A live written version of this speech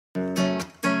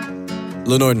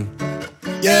Nortn.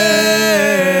 Yeah.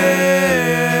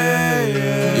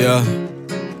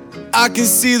 I can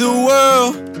see the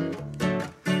world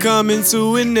coming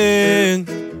to an end.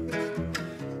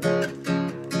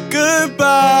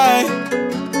 Goodbye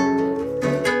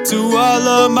to all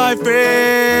of my friends,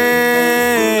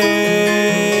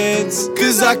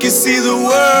 'cause I can see the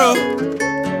world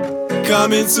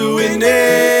coming to an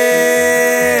end.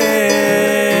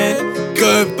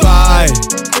 Goodbye.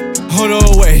 Hold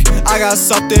on, wait, I got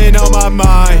something on my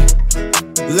mind.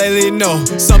 Lately, no,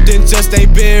 something just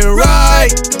ain't been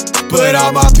right. But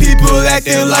all my people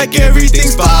acting like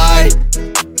everything's fine.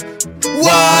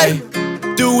 Why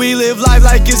do we live life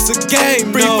like it's a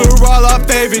game? Free for all, our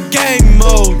favorite game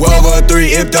mode. World War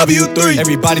 3, MW3.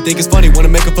 Everybody think it's funny, wanna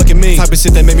make a fucking meme. Type of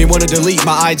shit that made me wanna delete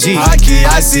my IG. High key,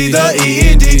 I see the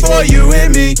END for you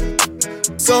and me.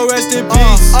 So rest in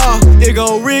peace. It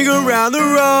gon' ring around the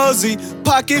rosy,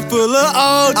 pocket full of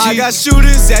OG. I got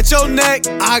shooters at your neck,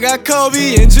 I got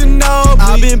Kobe and Ginobili.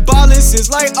 I've been ballin'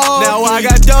 since like now I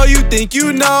got dough, you think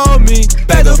you know me.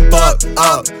 Back the fuck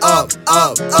up,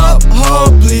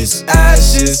 hopeless.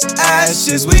 Ashes,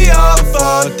 ashes, we all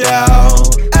fall down.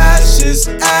 Ashes,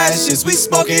 ashes, we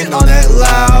smoking on that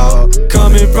loud.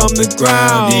 Coming from the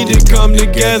ground, need to come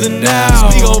together now.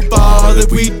 We gon' fall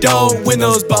if we don't, when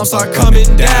those bombs start coming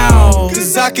down.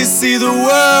 'Cause I can see the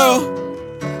world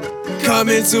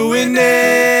coming to an end.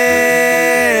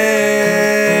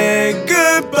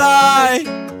 Goodbye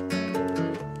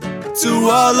to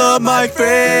all of my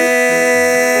friends,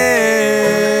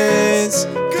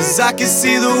 'cause I can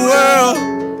see the world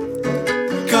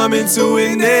coming to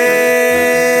an end.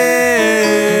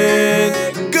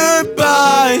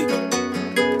 Goodbye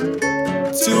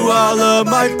to all of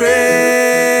my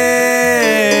friends.